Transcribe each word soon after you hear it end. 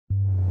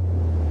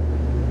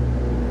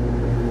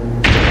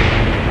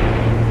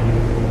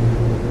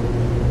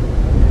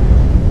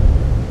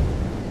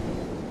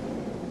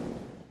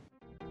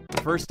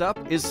First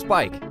up is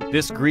Spike.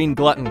 This green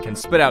glutton can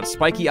spit out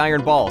spiky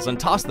iron balls and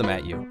toss them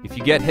at you. If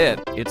you get hit,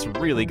 it's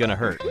really gonna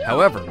hurt.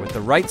 However, with the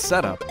right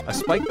setup, a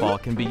spike ball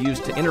can be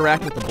used to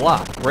interact with the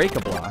block, break a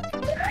block,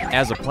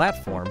 as a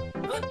platform,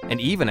 and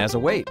even as a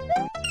weight.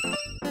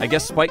 I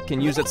guess Spike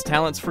can use its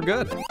talents for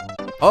good.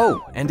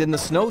 Oh, and in the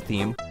snow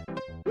theme,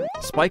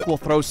 Spike will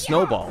throw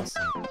snowballs.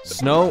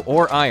 Snow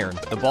or iron,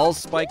 the balls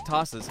Spike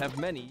tosses have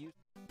many uses.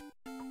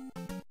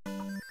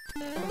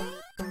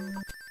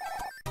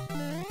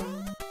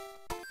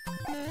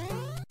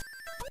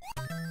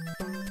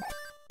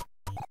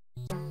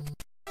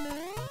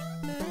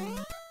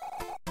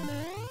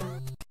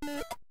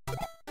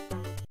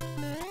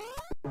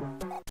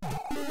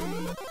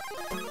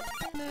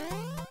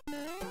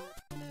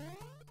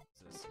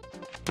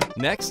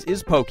 Next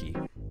is Pokey.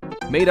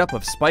 Made up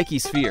of spiky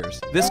spheres,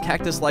 this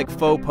cactus-like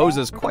foe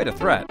poses quite a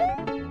threat.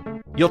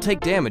 You'll take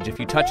damage if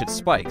you touch its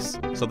spikes,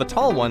 so the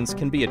tall ones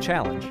can be a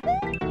challenge.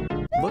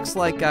 Looks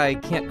like I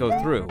can't go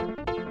through.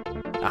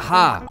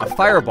 Aha! A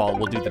fireball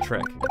will do the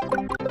trick.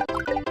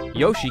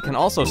 Yoshi can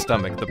also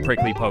stomach the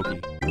prickly Pokey.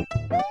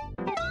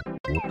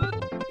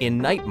 In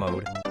night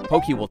mode,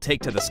 Pokey will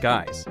take to the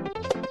skies.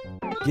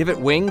 Give it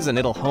wings and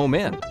it'll home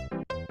in.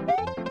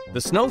 The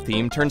snow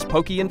theme turns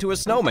Pokey into a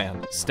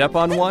snowman. Step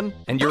on one,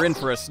 and you're in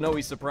for a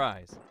snowy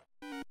surprise.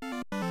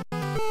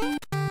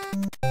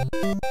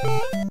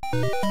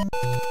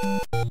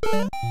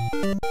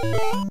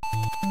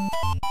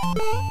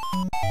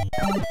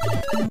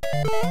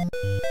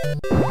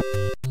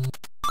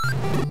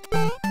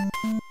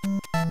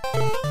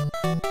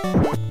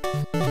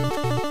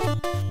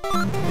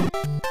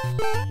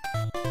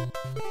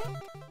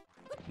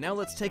 Now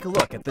let's take a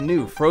look at the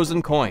new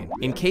frozen coin.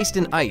 Encased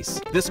in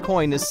ice, this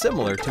coin is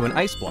similar to an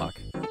ice block,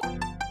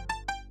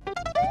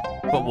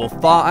 but will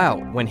thaw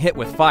out when hit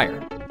with fire.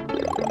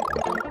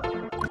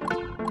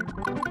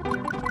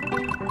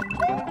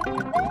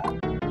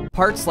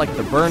 Parts like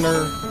the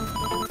burner,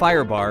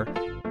 fire bar,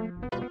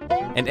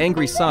 and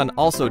angry sun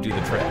also do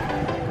the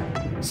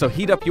trick. So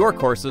heat up your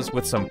courses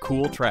with some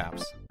cool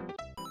traps.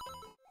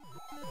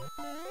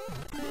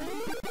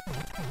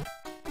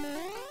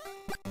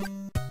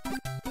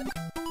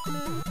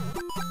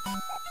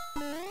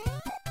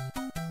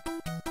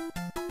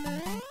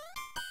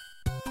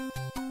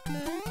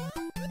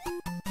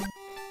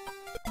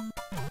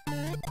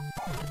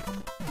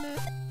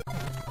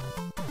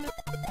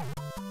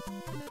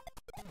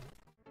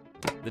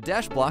 The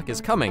dash block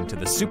is coming to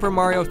the Super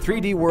Mario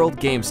 3D World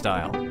game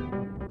style.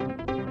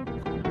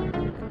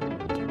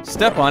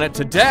 Step on it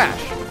to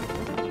dash!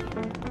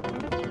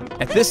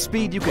 At this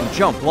speed, you can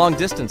jump long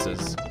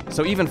distances,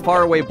 so even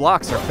faraway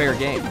blocks are fair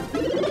game.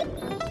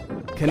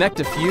 Connect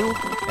a few,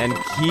 and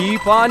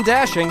keep on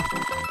dashing!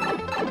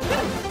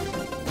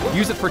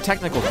 Use it for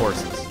technical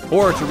courses,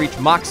 or to reach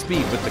Mach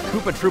speed with the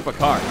Koopa Troopa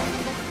car.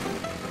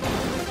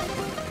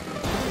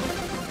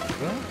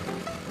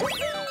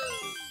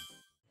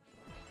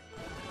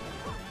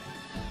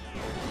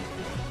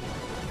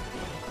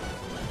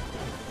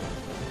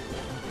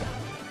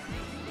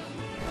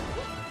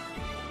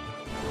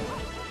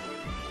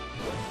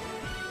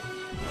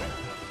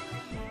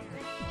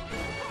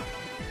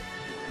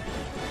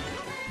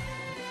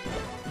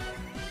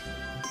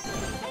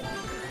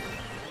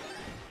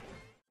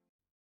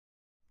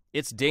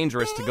 It's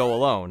dangerous to go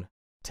alone.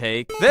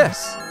 Take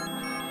this!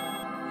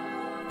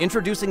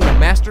 Introducing the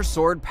Master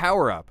Sword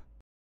power-up.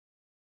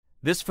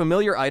 This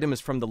familiar item is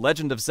from the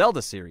Legend of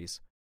Zelda series.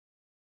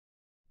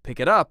 Pick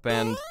it up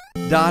and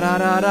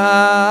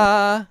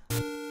da-da-da-da!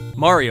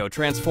 Mario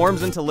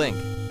transforms into Link.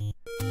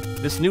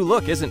 This new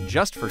look isn't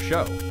just for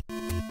show.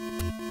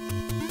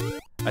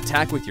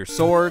 Attack with your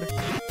sword.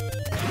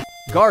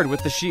 Guard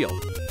with the shield.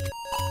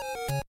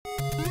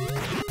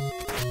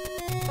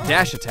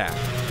 Dash attack.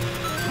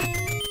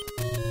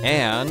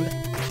 And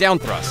down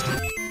thrust.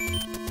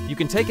 You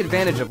can take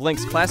advantage of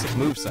Link's classic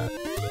moveset,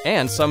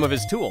 and some of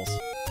his tools.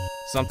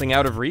 Something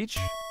out of reach?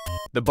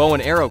 The bow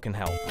and arrow can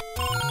help.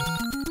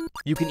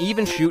 You can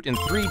even shoot in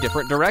 3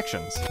 different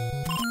directions.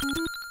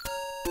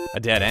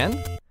 A dead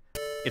end?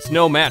 It's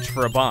no match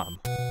for a bomb.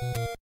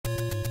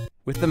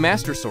 With the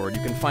Master Sword,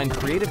 you can find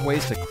creative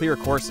ways to clear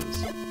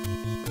courses.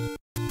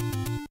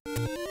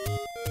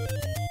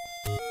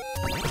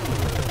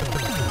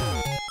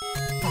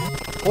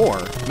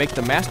 Or make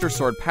the Master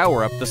Sword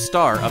power-up the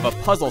star of a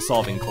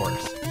puzzle-solving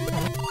course.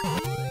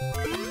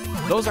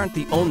 Those aren't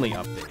the only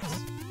updates.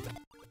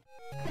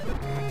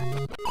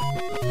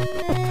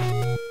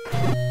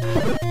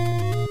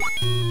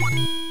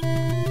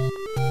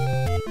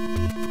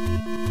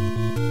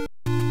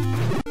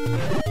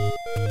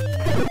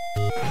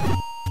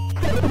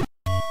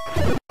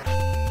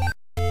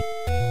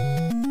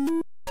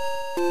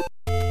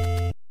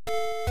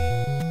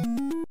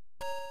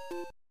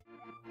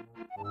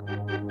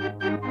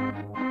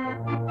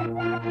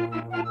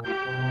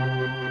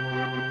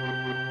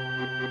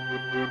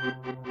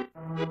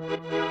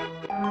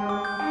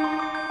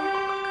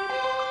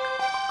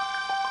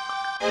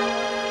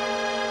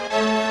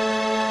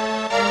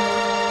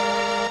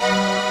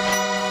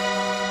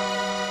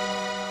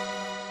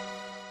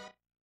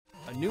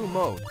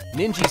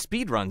 Ninji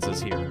Speedruns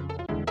is here.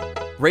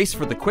 Race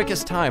for the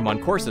quickest time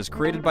on courses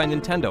created by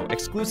Nintendo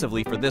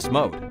exclusively for this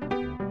mode.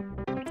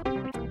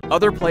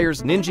 Other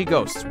players' Ninja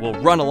Ghosts will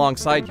run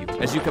alongside you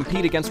as you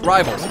compete against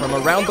rivals from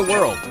around the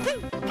world.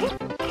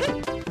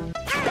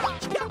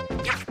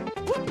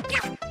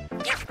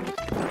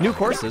 New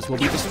courses will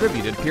be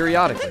distributed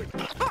periodically.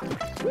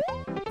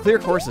 Clear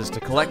courses to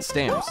collect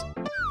stamps,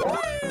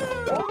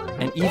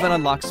 and even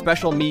unlock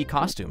special Mii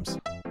costumes.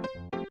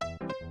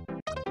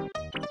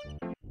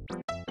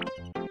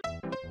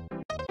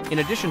 In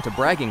addition to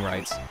bragging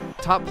rights,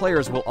 top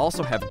players will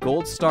also have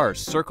gold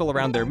stars circle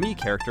around their Mii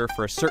character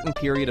for a certain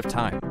period of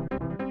time.